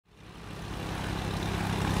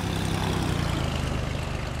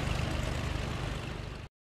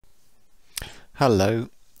Hello,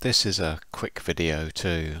 this is a quick video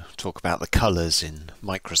to talk about the colours in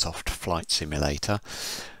Microsoft Flight Simulator.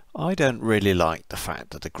 I don't really like the fact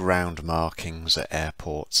that the ground markings at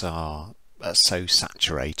airports are so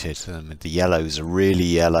saturated. The yellows are really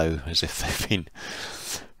yellow, as if they've been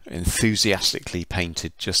enthusiastically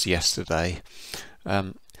painted just yesterday.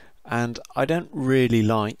 And I don't really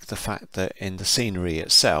like the fact that in the scenery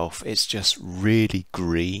itself it's just really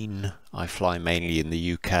green. I fly mainly in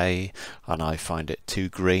the UK and I find it too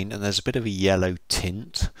green, and there's a bit of a yellow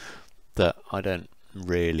tint that I don't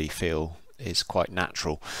really feel is quite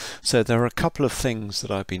natural. So there are a couple of things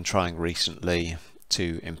that I've been trying recently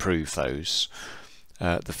to improve those.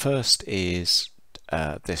 The first is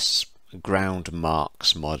this ground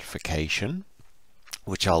marks modification,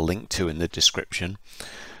 which I'll link to in the description.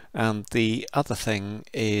 And the other thing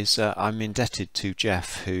is I'm indebted to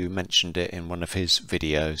Jeff, who mentioned it in one of his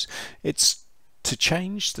videos. It's to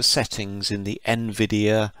change the settings in the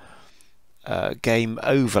Nvidia Game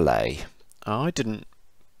Overlay. I didn't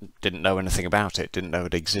know anything about it, didn't know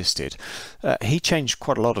it existed. He changed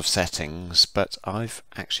quite a lot of settings, but I've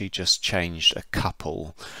actually just changed a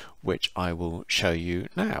couple, which I will show you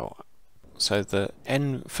now. So for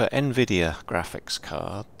Nvidia graphics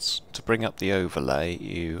cards, to bring up the overlay,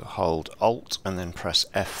 you hold Alt and then press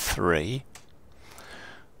F3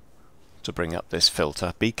 to bring up this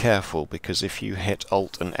filter. Be careful, because if you hit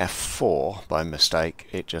Alt and F4 by mistake,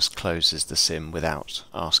 it just closes the sim without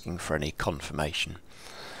asking for any confirmation.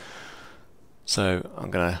 So I'm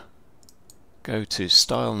going to go to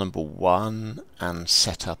style number 1 and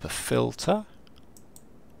set up a filter.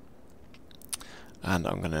 And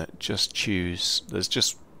I'm going to just choose, there's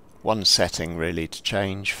just one setting really to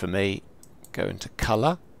change for me. Go into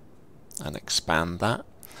colour and expand that,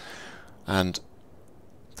 and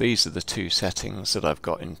these are the two settings that I've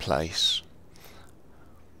got in place.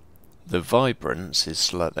 The vibrance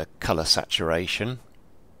is like the colour saturation,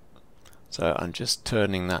 so I'm just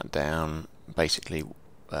turning that down basically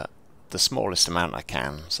the smallest amount I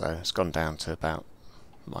can, so it's gone down to about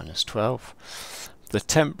 -12. The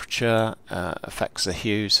temperature affects the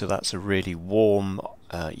hue, so that's a really warm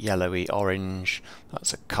yellowy orange,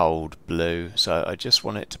 that's a cold blue, so I just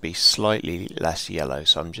want it to be slightly less yellow,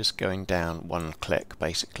 so I'm just going down one click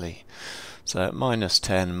basically. So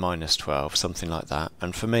 -10, -12, something like that,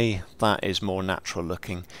 and for me that is more natural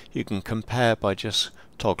looking. You can compare by just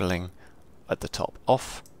toggling at the top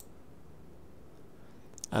off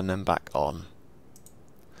and then back on.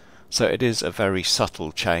 So it is a very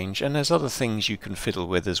subtle change, and there's other things you can fiddle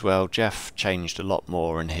with as well. Jeff changed a lot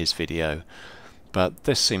more in his video, but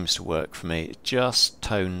this seems to work for me. It just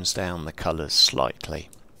tones down the colours slightly.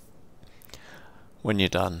 When you're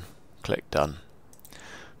done, click Done.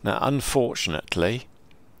 Now unfortunately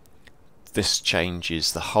this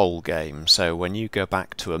changes the whole game, so when you go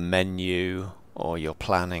back to a menu or you're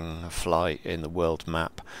planning a flight in the world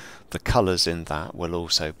map, the colours in that will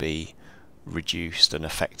also be reduced and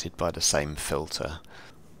affected by the same filter.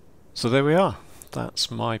 So there we are. That's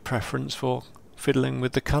my preference for fiddling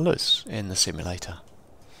with the colours in the simulator.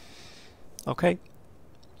 Okay,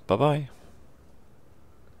 bye bye.